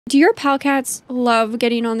Do your pal cats love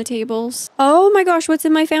getting on the tables? Oh my gosh, what's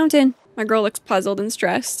in my fountain? My girl looks puzzled and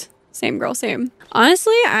stressed. Same girl, same.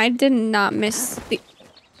 Honestly, I did not miss the...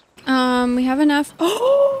 we have enough.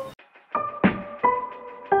 Oh!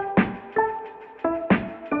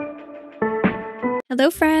 Hello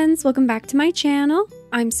friends, welcome back to my channel.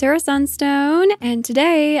 I'm Sarah Sunstone, and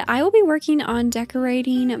today I will be working on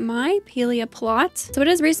decorating my Palia plot. So it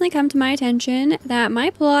has recently come to my attention that my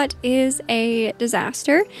plot is a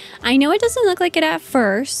disaster. I know it doesn't look like it at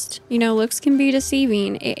first. You know, looks can be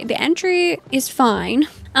deceiving. The entry is fine,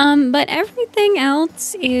 but everything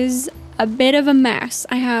else is a bit of a mess.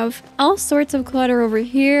 I have all sorts of clutter over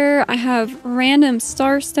here. I have random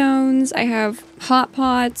starstones. I have hot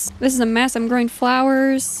pots. This is a mess. I'm growing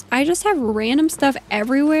flowers. I just have random stuff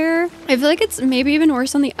everywhere. I feel like it's maybe even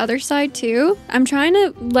worse on the other side too. I'm trying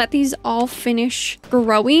to let these all finish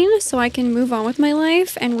growing so I can move on with my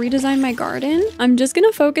life and redesign my garden. I'm just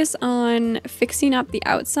gonna focus on fixing up the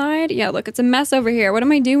outside. Yeah, look, it's a mess over here. What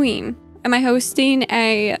am I doing? Am I hosting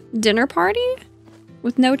a dinner party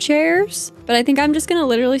with no chairs? But I think I'm just gonna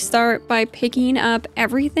literally start by picking up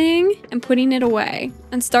everything and putting it away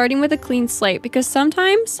and starting with a clean slate, because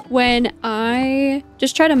sometimes when I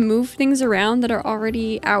just try to move things around that are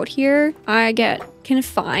already out here, I get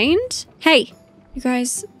confined. Hey, you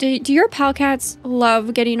guys, do your pal cats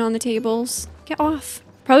love getting on the tables? Get off.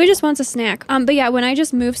 Probably just wants a snack. But yeah, when I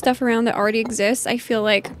just move stuff around that already exists, I feel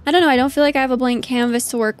like, I don't know, I don't feel like I have a blank canvas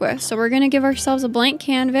to work with. So we're gonna give ourselves a blank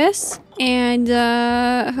canvas and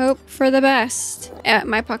hope for the best.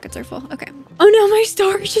 My pockets are full. Okay. Oh no, my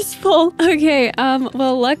storage is full. Okay,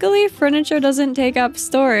 well, luckily furniture doesn't take up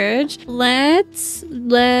storage. Let's,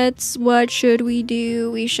 what should we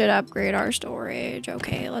do? We should upgrade our storage.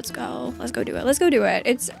 Okay, let's go do it. Let's go do it.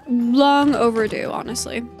 It's long overdue,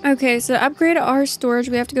 honestly. Okay, so to upgrade our storage,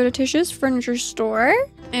 we have to go to Tish's furniture store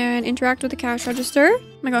and interact with the cash register. Oh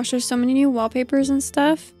my gosh, there's so many new wallpapers and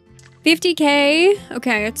stuff. 50K.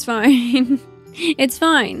 Okay, it's fine. It's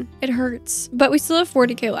fine. It hurts. But we still have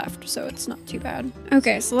 40K left, so it's not too bad.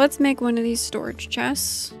 Okay, so let's make one of these storage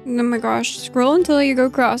chests. Oh my gosh, scroll until you go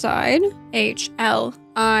cross-eyed. H, L,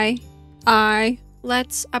 I.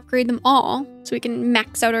 Let's upgrade them all so we can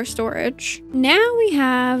max out our storage. Now we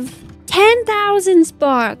have 10,000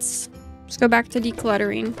 spots. Let's go back to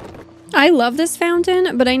decluttering. I love this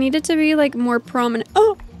fountain, but I need it to be like more prominent.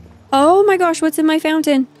 Oh my gosh, what's in my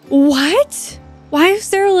fountain? What? Why is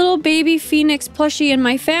there a little baby phoenix plushie in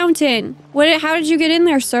my fountain? How did you get in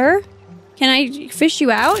there, sir? Can I fish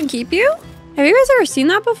you out and keep you? Have you guys ever seen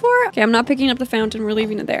that before? Okay, I'm not picking up the fountain. We're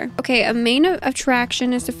leaving it there. Okay, a main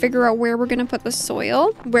attraction is to figure out where we're gonna put the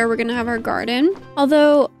soil, where we're gonna have our garden.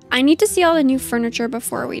 Although, I need to see all the new furniture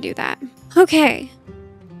before we do that. Okay,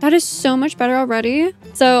 that is so much better already.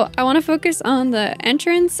 So I wanna focus on the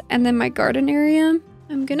entrance and then my garden area.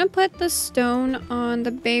 I'm gonna put the stone on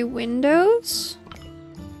the bay windows.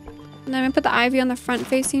 And then I'm gonna put the ivy on the front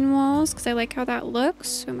facing walls because I like how that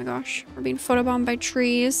looks. Oh my gosh, we're being photobombed by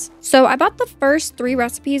trees. So I bought the first 3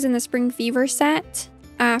 recipes in the Spring Fever set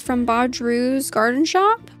from Baudru's garden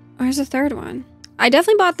shop. Where's the 3rd one? I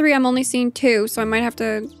definitely bought 3. I'm only seeing 2, so I might have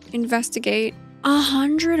to investigate.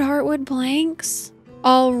 100 heartwood planks?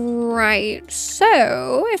 All right,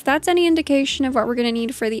 so if that's any indication of what we're gonna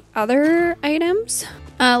need for the other items,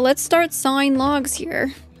 let's start sawing logs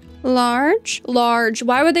here. Large.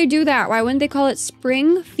 Why would they do that? Why wouldn't they call it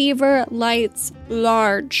Spring Fever Lights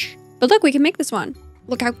Large? But look, we can make this one.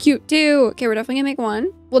 Look how cute too. Okay, we're definitely gonna make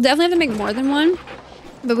one. We'll definitely have to make more than one,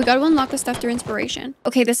 but we gotta unlock the stuff through inspiration.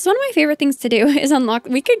 Okay, this is one of my favorite things to do is unlock.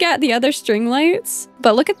 We could get the other string lights,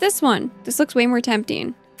 but look at this one. This looks way more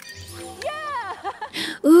tempting.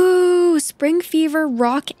 Ooh, Spring Fever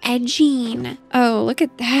rock edging. Oh, look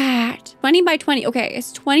at that. 20 by 20. Okay,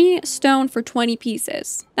 it's 20 stone for 20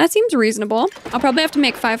 pieces. That seems reasonable. I'll probably have to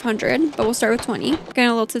make 500, but we'll start with 20. Got a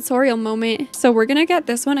little tutorial moment. So we're gonna get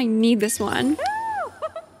this one. I need this one.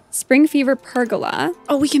 Spring Fever pergola.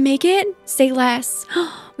 Oh, we can make it? Say less.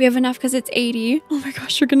 We have enough because it's 80. Oh my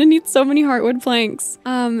gosh, we're gonna need so many heartwood planks.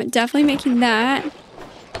 Definitely making that.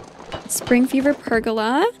 Spring Fever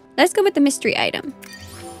pergola. Let's go with the mystery item.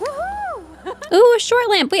 Ooh, a short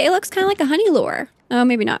lamp. Wait, it looks kind of like a honey lure. Oh,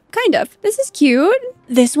 maybe not. Kind of. This is cute.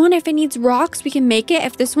 This one, if it needs rocks, we can make it.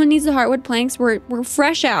 If this one needs the heartwood planks, we're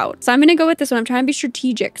fresh out. So I'm gonna go with this one. I'm trying to be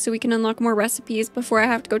strategic so we can unlock more recipes before I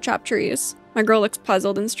have to go chop trees. My girl looks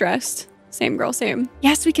puzzled and stressed. Same girl, same.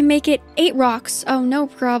 Yes, we can make it. 8 rocks. Oh, no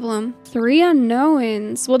problem. 3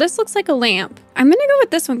 unknowns. Well, this looks like a lamp. I'm gonna go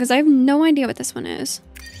with this one because I have no idea what this one is.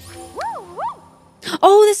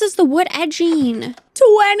 Oh, this is the wood edging.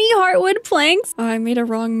 20 heartwood planks. Oh, I made a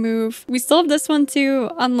wrong move. We still have this one to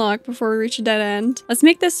unlock before we reach a dead end. Let's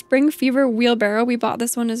make this Spring Fever wheelbarrow. We bought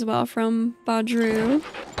this one as well from Bahari.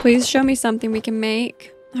 Please show me something we can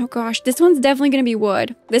make. Oh gosh, this one's definitely gonna be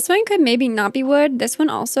wood. This one could maybe not be wood. This one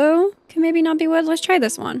also could maybe not be wood. Let's try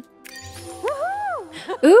this one.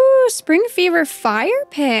 Ooh, Spring Fever fire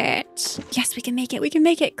pit. Yes, we can make it. We can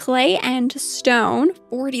make it. Clay and stone.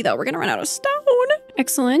 40 though. We're gonna run out of stone.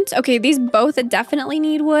 Excellent. Okay, these both definitely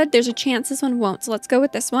need wood. There's a chance this one won't. So let's go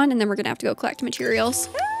with this one and then we're gonna have to go collect materials.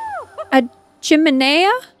 A chimenea?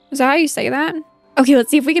 Is that how you say that? Okay, let's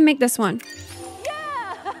see if we can make this one.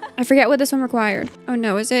 I forget what this one required. Oh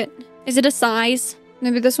no, is it a size?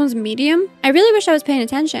 Maybe this one's medium? I really wish I was paying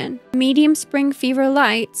attention. Medium Spring Fever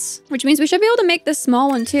lights, which means we should be able to make this small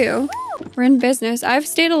one too. We're in business. I've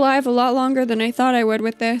stayed alive a lot longer than I thought I would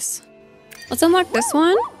with this. Let's unlock this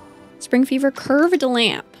one. Spring Fever curved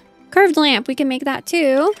lamp. Curved lamp, we can make that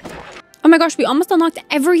too. Oh my gosh, we almost unlocked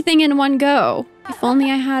everything in one go. If only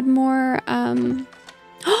I had more,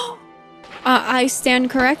 I stand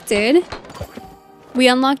corrected. We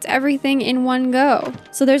unlocked everything in one go.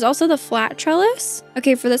 So there's also the flat trellis.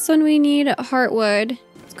 Okay, for this one we need heartwood.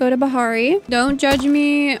 Let's go to Bahari. Don't judge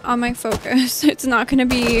me on my focus. It's not gonna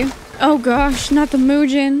be, oh gosh, not the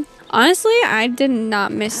Mujin. Honestly, I did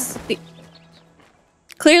not miss the,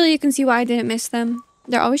 clearly you can see why I didn't miss them.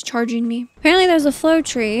 They're always charging me. Apparently there's a flow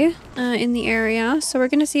tree in the area. So we're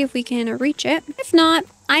gonna see if we can reach it. If not,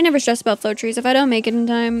 I never stress about flow trees. If I don't make it in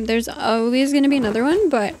time, there's always gonna be another one.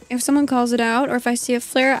 But if someone calls it out or if I see a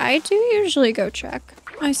flare, I do usually go check.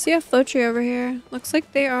 I see a flow tree over here. Looks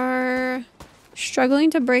like they are struggling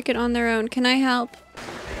to break it on their own. Can I help?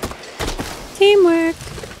 Teamwork.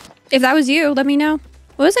 If that was you, let me know.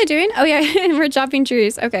 What was I doing? Oh yeah, we're chopping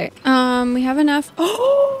trees. Okay. We have enough.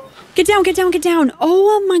 Oh, get down, get down, get down.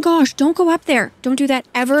 Oh my gosh, don't go up there. Don't do that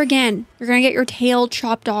ever again. You're gonna get your tail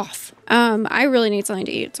chopped off. I really need something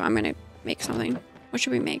to eat, so I'm gonna make something. What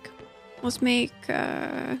should we make? Let's make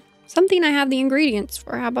something I have the ingredients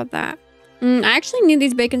for. How about that? I actually need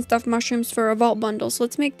these bacon stuffed mushrooms for a vault bundle, so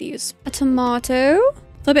let's make these. A tomato.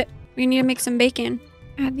 Flip it. We need to make some bacon.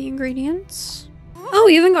 Add the ingredients. Oh,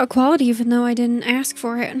 we even got quality even though I didn't ask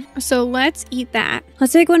for it. So let's eat that.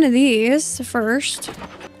 Let's take one of these first.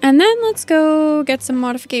 And then let's go get some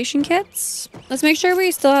modification kits. Let's make sure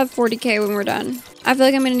we still have 40k when we're done. I feel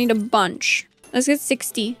like I'm gonna need a bunch. Let's get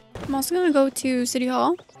 60. I'm also gonna go to City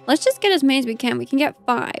Hall. Let's just get as many as we can. We can get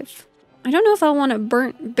 5. I don't know if I want a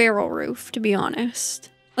burnt barrel roof, to be honest.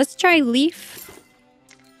 Let's try leaf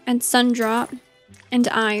and sundrop and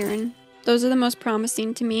iron. Those are the most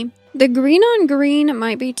promising to me. The green on green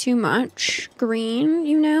might be too much. Green,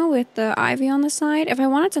 you know, with the ivy on the side. If I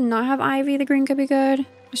wanted to not have ivy, the green could be good.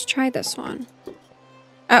 Let's try this one.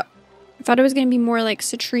 Oh, I thought it was going to be more like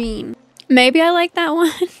citrine. Maybe I like that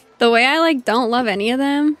one. The way I don't love any of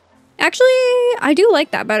them. Actually, I do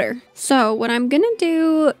like that better. So what I'm going to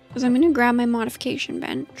do is I'm going to grab my modification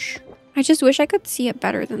bench. I just wish I could see it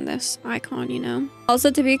better than this icon, you know?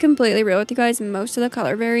 Also, to be completely real with you guys, most of the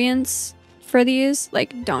color variants for these,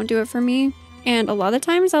 don't do it for me. And a lot of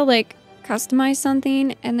times I'll, customize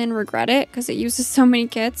something and then regret it because it uses so many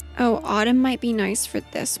kits. Oh, autumn might be nice for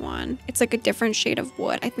this one. It's like a different shade of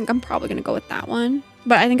wood. I think I'm probably going to go with that one.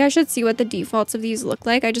 But I think I should see what the defaults of these look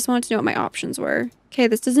like. I just wanted to know what my options were. Okay,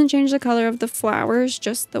 this doesn't change the color of the flowers,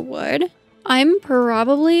 just the wood. I'm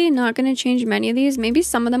probably not going to change many of these. Maybe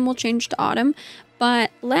some of them will change to autumn.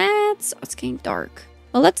 But oh, it's getting dark.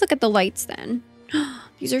 Well, let's look at the lights then.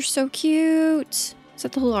 These are so cute. Is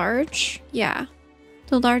that the large? Yeah.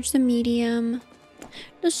 The large, the medium,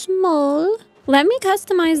 the small. Let me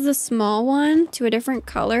customize the small one to a different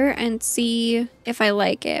color and see if I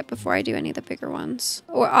like it before I do any of the bigger ones.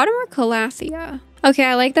 Or autumn or calathea. Okay,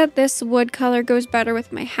 I like that this wood color goes better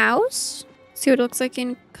with my house. See what it looks like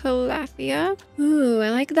in calathea. Ooh, I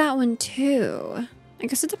like that one too. I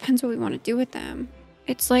guess it depends what we want to do with them.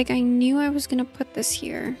 It's like I knew I was gonna put this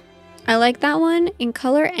here. I like that one in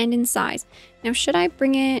color and in size. Now, should I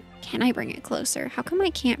bring it? Can I bring it closer? How come I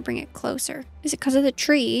can't bring it closer? Is it because of the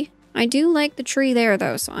tree? I do like the tree there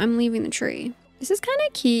though, so I'm leaving the tree. This is kind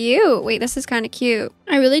of cute. Wait, this is kind of cute.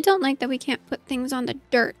 I really don't like that we can't put things on the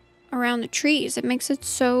dirt around the trees. It makes it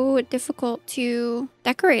so difficult to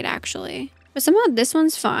decorate actually. But somehow this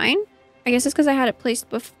one's fine. I guess it's because I had it placed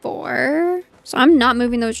before. So I'm not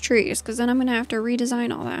moving those trees because then I'm going to have to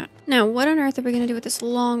redesign all that. Now, what on earth are we going to do with this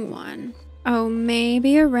long one? Oh,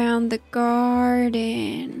 maybe around the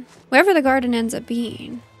garden. Wherever the garden ends up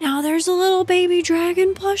being. Now there's a little baby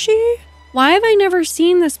dragon plushie. Why have I never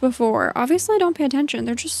seen this before? Obviously I don't pay attention.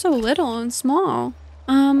 They're just so little and small.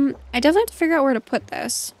 I definitely have to figure out where to put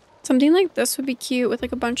this. Something like this would be cute with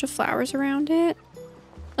like a bunch of flowers around it.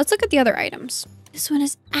 Let's look at the other items. This one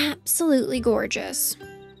is absolutely gorgeous.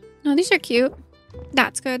 No, these are cute.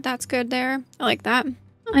 That's good. That's good there. I like that.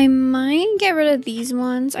 I might get rid of these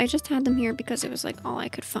ones. I just had them here because it was like all I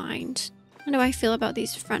could find. How do I feel about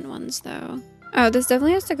these front ones though? Oh, this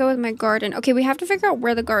definitely has to go with my garden. Okay, we have to figure out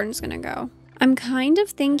where the garden's gonna go. I'm kind of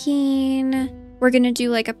thinking we're gonna do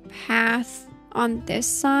like a path on this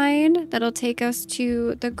side that'll take us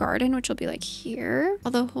to the garden, which will be like here.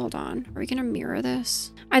 Although, hold on. Are we gonna mirror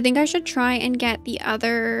this? I think I should try and get the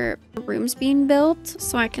other rooms being built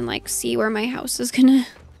so I can like see where my house is gonna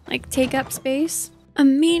like take up space. A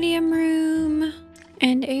medium room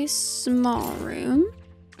and a small room.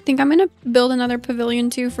 I think I'm gonna build another pavilion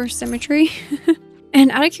too for symmetry. And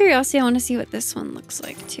out of curiosity, I want to see what this one looks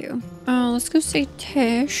like too. Let's go say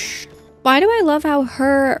Tish. Why do I love how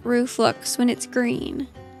her roof looks when it's green?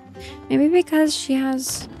 Maybe because she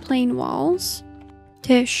has plain walls?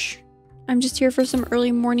 Tish, I'm just here for some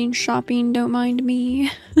early morning shopping. Don't mind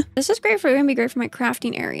me. This is great for, gonna be great for my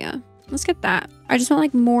crafting area. Let's get that. I just want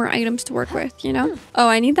like more items to work with, you know? Oh,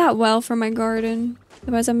 I need that well for my garden.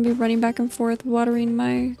 Otherwise I'm gonna be running back and forth watering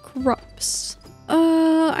my crops.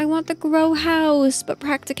 I want the grow house, but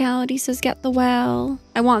practicality says get the well.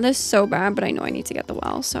 I want this so bad, but I know I need to get the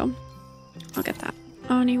well, so I'll get that.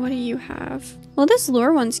 Ani, what do you have? Well, this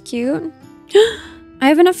lure one's cute. I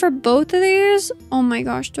have enough for both of these. Oh my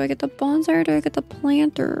gosh, do I get the bonsai or do I get the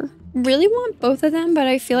planter? Really want both of them, but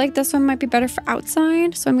I feel like this one might be better for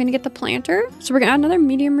outside, so I'm gonna get the planter. So we're gonna add another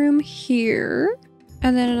medium room here,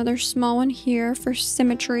 and then another small one here for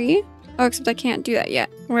symmetry. Oh, except I can't do that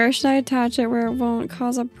yet. Where should I attach it where it won't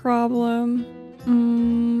cause a problem?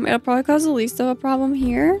 It'll probably cause the least of a problem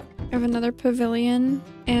here. I have another pavilion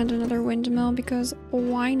and another windmill because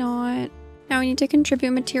why not? Now we need to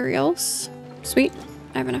contribute materials. Sweet.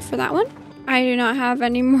 I have enough for that one. I do not have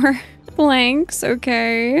any more planks.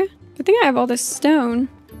 Okay. I think I have all this stone.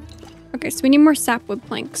 Okay, so we need more sapwood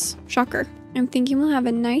planks. Shocker. I'm thinking we'll have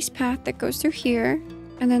a nice path that goes through here.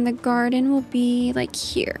 And then the garden will be like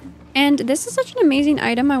here. And this is such an amazing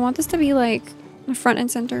item. I want this to be like the front and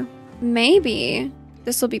center. Maybe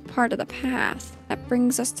this will be part of the path that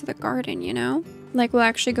brings us to the garden, you know? Like we'll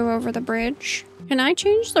actually go over the bridge. Can I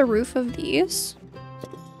change the roof of these?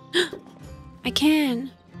 I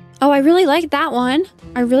can. Oh, I really like that one.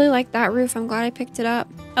 I really like that roof. I'm glad I picked it up.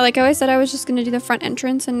 I like how I said I was just gonna do the front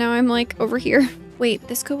entrance and now I'm like over here. Wait,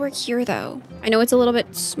 this could work here though. I know it's a little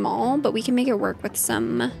bit small, but we can make it work with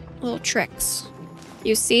some little tricks.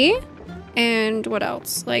 You see? And what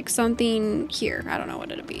else? Like something here. I don't know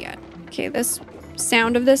what it'll be yet. Okay, this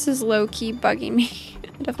sound of this is low-key bugging me.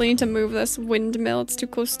 I definitely need to move this windmill. It's too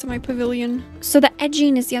close to my pavilion. So the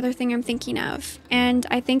edging is the other thing I'm thinking of. And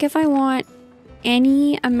I think if I want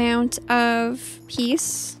any amount of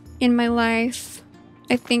peace in my life,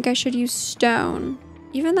 I think I should use stone.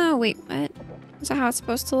 Even though, wait, what? Is that how it's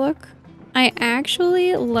supposed to look? I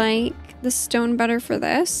actually like the stone better for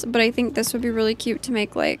this, but I think this would be really cute to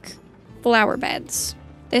make like flower beds.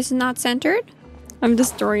 This is not centered. I'm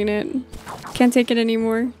destroying it. Can't take it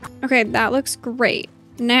anymore. Okay, that looks great.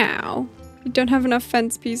 Now, we don't have enough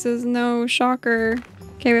fence pieces. No, shocker.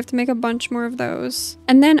 Okay, we have to make a bunch more of those.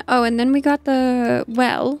 And then, oh, and then we got the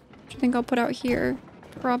well, which I think I'll put out here.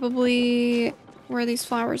 Probably where these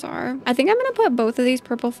flowers are. I think I'm gonna put both of these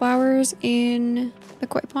purple flowers in the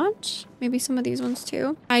koi pond. Maybe some of these ones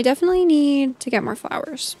too. I definitely need to get more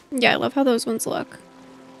flowers. Yeah, I love how those ones look.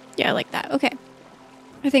 Yeah, I like that. Okay.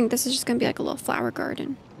 I think this is just gonna be like a little flower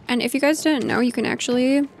garden. And if you guys didn't know, you can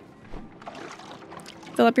actually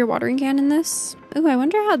fill up your watering can in this. Ooh, I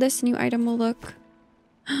wonder how this new item will look.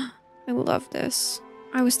 I love this.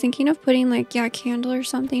 I was thinking of putting like, yeah, a candle or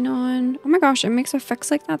something on. Oh my gosh, it makes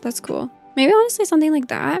effects like that. That's cool. Maybe honestly something like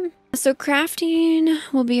that. So crafting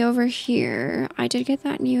will be over here. I did get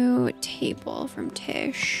that new table from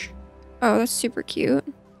Tish. Oh, that's super cute.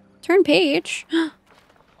 Turn page.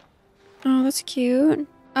 Oh, that's cute.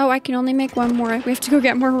 Oh, I can only make one more. We have to go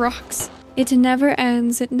get more rocks. It never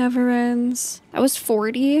ends. It never ends. That was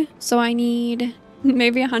 40. So I need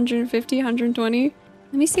maybe 150, 120.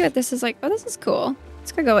 Let me see what this is like. Oh, this is cool.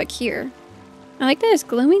 It's gonna go like here. I like that it's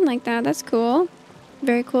glowing like that. That's cool.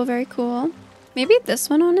 Very cool, very cool. Maybe this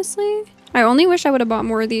one, honestly. I only wish I would have bought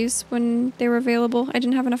more of these when they were available. I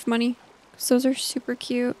didn't have enough money. So those are super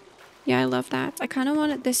cute. Yeah, I love that. I kind of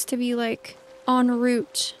wanted this to be like en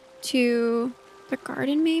route to the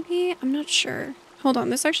garden, maybe? I'm not sure. Hold on,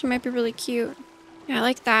 this actually might be really cute. Yeah, I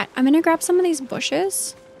like that. I'm gonna grab some of these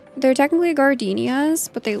bushes They're technically gardenias,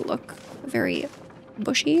 but they look very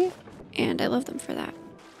bushy, and I love them for that.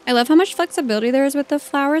 I love how much flexibility there is with the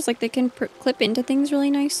flowers. Like they can clip into things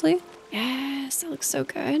really nicely. Yes, that looks so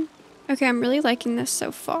good. Okay, I'm really liking this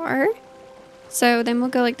so far. So then we'll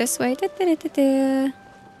go like this way.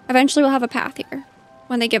 Eventually we'll have a path here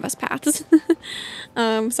when they give us paths.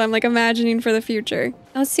 So I'm like imagining for the future.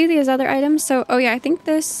 Let's see these other items. So, oh yeah, I think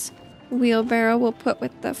this wheelbarrow we'll put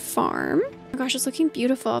with the farm. Oh my gosh, it's looking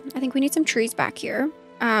beautiful. I think we need some trees back here,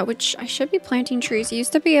 which I should be planting trees. You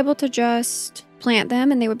used to be able to just plant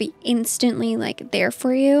them and they would be instantly like there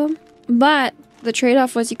for you. But the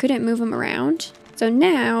trade-off was you couldn't move them around. So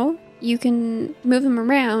now you can move them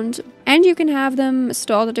around and you can have them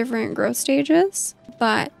stalled at different growth stages,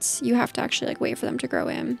 but you have to actually like wait for them to grow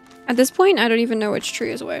in. At this point, I don't even know which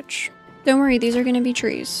tree is which. Don't worry, these are gonna be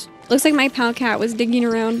trees. Looks like my pal cat was digging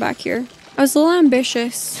around back here. I was a little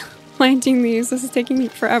ambitious planting these. This is taking me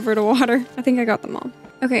forever to water. I think I got them all.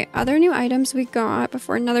 Okay, other new items we got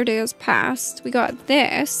before another day has passed. We got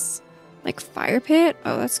this, like fire pit.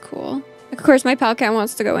 Oh, that's cool. Of course, my pal cat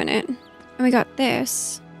wants to go in it. And we got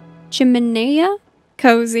this. Chimenea.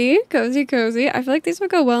 Cozy, cozy, cozy. I feel like these would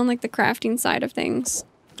go well in like the crafting side of things.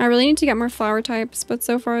 I really need to get more flower types, but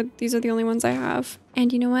so far these are the only ones I have.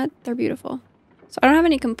 And you know what? They're beautiful. So I don't have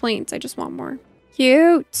any complaints. I just want more.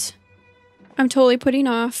 Cute. I'm totally putting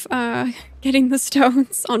off getting the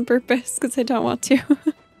stones on purpose because I don't want to.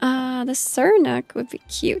 The Surnook would be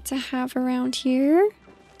cute to have around here.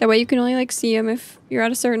 That way you can only like see him if you're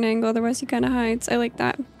at a certain angle. Otherwise he kind of hides. I like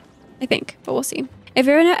that. I think, but we'll see. If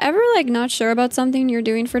you're ever like not sure about something you're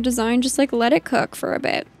doing for design, just like let it cook for a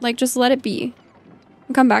bit. Like just let it be.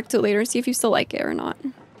 And come back to it later and see if you still like it or not.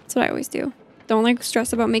 That's what I always do. Don't like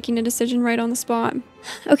stress about making a decision right on the spot.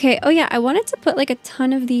 Okay, oh yeah, I wanted to put like a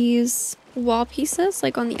ton of these wall pieces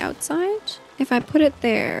like on the outside. If I put it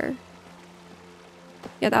there.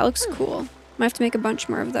 Yeah, that looks cool. Might have to make a bunch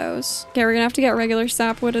more of those. Okay, we're gonna have to get regular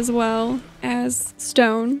sapwood as well as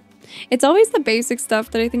stone. It's always the basic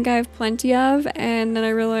stuff that I think I have plenty of, and then I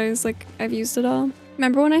realize like I've used it all.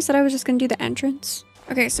 Remember when I said I was just gonna do the entrance?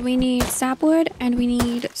 Okay, so we need sapwood and we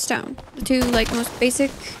need stone. The two like most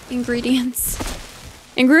basic ingredients.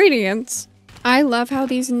 Ingredients! I love how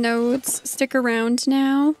these nodes stick around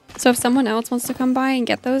now. So if someone else wants to come by and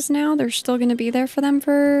get those now, they're still gonna be there for them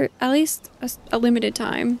for at least a limited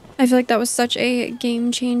time. I feel like that was such a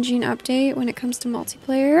game-changing update when it comes to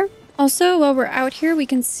multiplayer. Also, while we're out here, we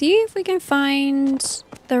can see if we can find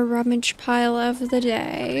the rummage pile of the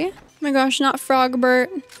day. Oh my gosh, not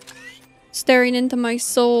Frogbert. Staring into my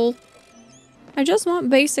soul. I just want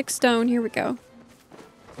basic stone. Here we go.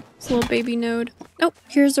 It's a little baby node. Oh,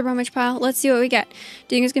 here's the rummage pile. Let's see what we get.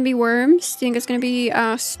 Do you think it's gonna be worms? Do you think it's gonna be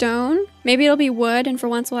stone? Maybe it'll be wood, and for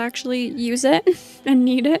once we'll actually use it and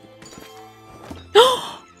need it. Oh!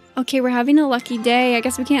 Okay, we're having a lucky day. I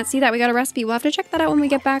guess we can't see that. We got a recipe. We'll have to check that out when we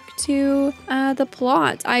get back to the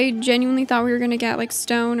plot. I genuinely thought we were going to get like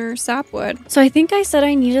stone or sapwood. So I think I said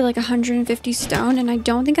I needed like 150 stone, and I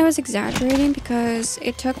don't think I was exaggerating because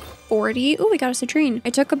it took 40. Oh, we got a citrine.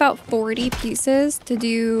 It took about 40 pieces to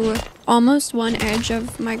do almost one edge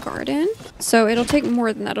of my garden. So it'll take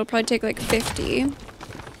more than that. It'll probably take like 50.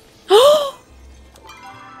 Oh!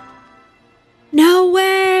 No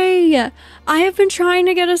way! I have been trying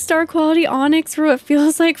to get a star quality onyx for what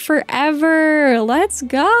feels like forever. Let's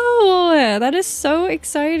go! That is so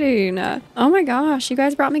exciting. Oh my gosh, you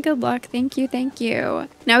guys brought me good luck. Thank you, thank you.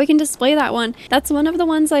 Now we can display that one. That's one of the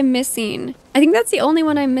ones I'm missing. I think that's the only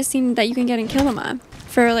one I'm missing that you can get in Kilima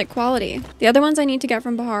for like quality. The other ones I need to get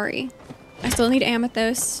from Bahari. I still need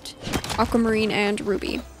amethyst, aquamarine, and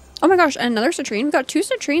ruby. Oh my gosh, another citrine. We got 2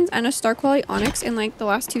 citrines and a star quality onyx in like the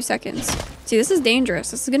last 2 seconds. See, this is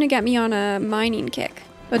dangerous. This is gonna get me on a mining kick.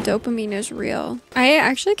 But dopamine is real. I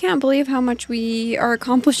actually can't believe how much we are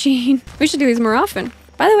accomplishing. We should do these more often.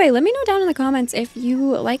 By the way, let me know down in the comments if you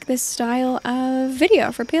like this style of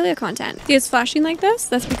video for Palia content. See, it's flashing like this?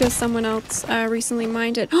 That's because someone else recently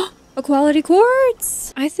mined it. A quality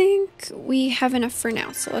quartz! I think we have enough for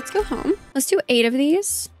now, so let's go home. Let's do 8 of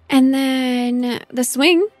these. And then the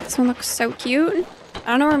swing. This one looks so cute. I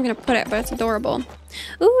don't know where I'm gonna put it, but it's adorable.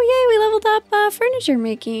 Ooh, yay, we leveled up furniture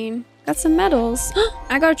making. Got some medals.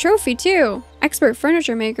 I got a trophy too. Expert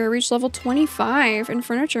furniture maker reached level 25 in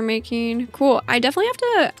furniture making. Cool. I definitely have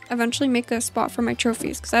to eventually make a spot for my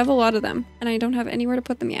trophies because I have a lot of them and I don't have anywhere to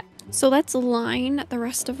put them yet. So let's line the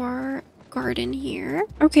rest of our garden here.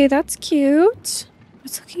 Okay, that's cute.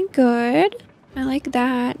 It's looking good. I like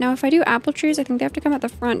that. Now, if I do apple trees, I think they have to come at the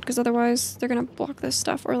front because otherwise they're going to block this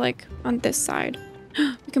stuff or like on this side.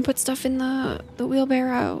 We can put stuff in the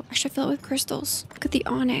wheelbarrow. I should fill it with crystals. Look at the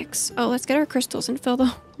onyx. Oh, let's get our crystals and fill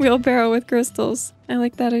the wheelbarrow with crystals. I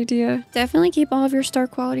like that idea. Definitely keep all of your star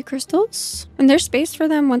quality crystals. And there's space for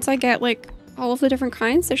them once I get like all of the different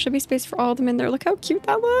kinds. There should be space for all of them in there. Look how cute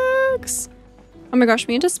that looks. Oh my gosh,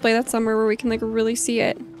 we need to display that somewhere where we can like really see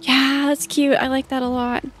it. Yeah, that's cute. I like that a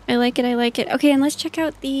lot. I like it. I like it. Okay, and let's check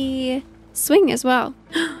out the swing as well.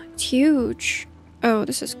 It's huge. Oh,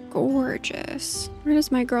 this is gorgeous. Where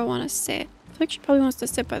does my girl want to sit? I feel like she probably wants to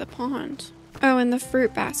sit by the pond. Oh, and the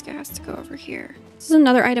fruit basket has to go over here. This is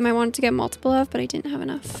another item I wanted to get multiple of, but I didn't have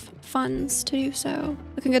enough funds to do so.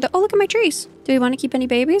 Looking good though. Oh, look at my trees. Do we want to keep any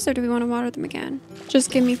babies or do we want to water them again?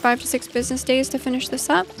 Just give me 5 to 6 business days to finish this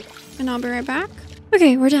up and I'll be right back.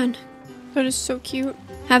 Okay, we're done. That is so cute.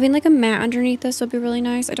 Having like a mat underneath this would be really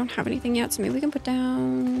nice. I don't have anything yet, so maybe we can put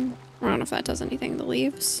down... I don't know if that does anything, the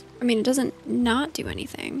leaves. I mean, it doesn't not do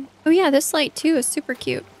anything. Oh yeah, this light too is super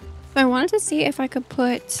cute. So I wanted to see if I could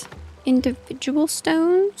put individual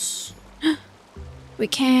stones. We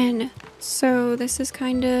can. So this is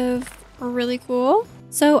kind of really cool.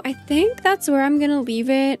 So I think that's where I'm gonna leave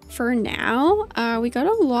it for now. We got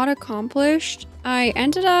a lot accomplished. I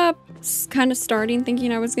ended up kind of starting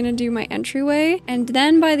thinking I was gonna do my entryway, and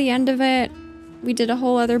then by the end of it, we did a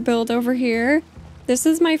whole other build over here. This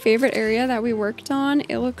is my favorite area that we worked on.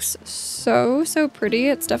 It looks so pretty.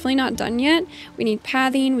 It's definitely not done yet. We need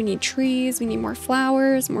pathing, we need trees, we need more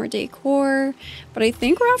flowers, more decor, but I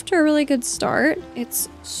think we're off to a really good start. It's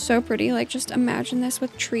so pretty. Like, just imagine this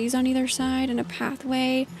with trees on either side and a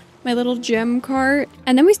pathway, my little gem cart.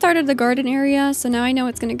 And then we started the garden area, so now I know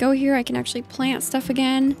it's gonna go here. I can actually plant stuff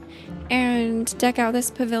again and deck out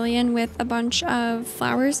this pavilion with a bunch of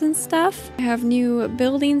flowers and stuff. I have new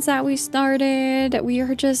buildings that we started. We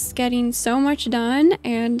are just getting so much done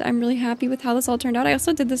and I'm really happy with how this all turned out. I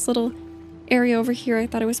also did this little area over here. I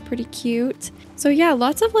thought it was pretty cute. So yeah,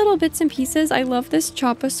 lots of little bits and pieces. I love this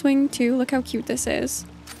choppa swing too. Look how cute this is.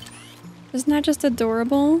 Isn't that just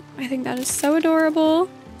adorable? I think that is so adorable.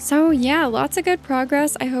 So yeah, lots of good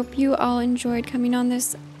progress. I hope you all enjoyed coming on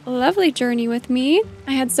this lovely journey with me.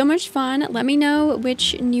 I had so much fun. Let me know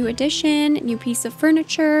which new addition, new piece of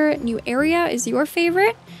furniture, new area is your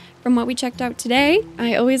favorite from what we checked out today.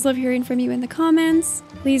 I always love hearing from you in the comments.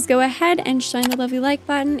 Please go ahead and shine the lovely like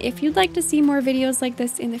button if you'd like to see more videos like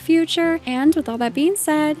this in the future. And with all that being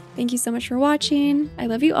said, thank you so much for watching. I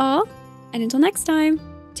love you all. And until next time,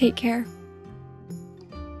 take care.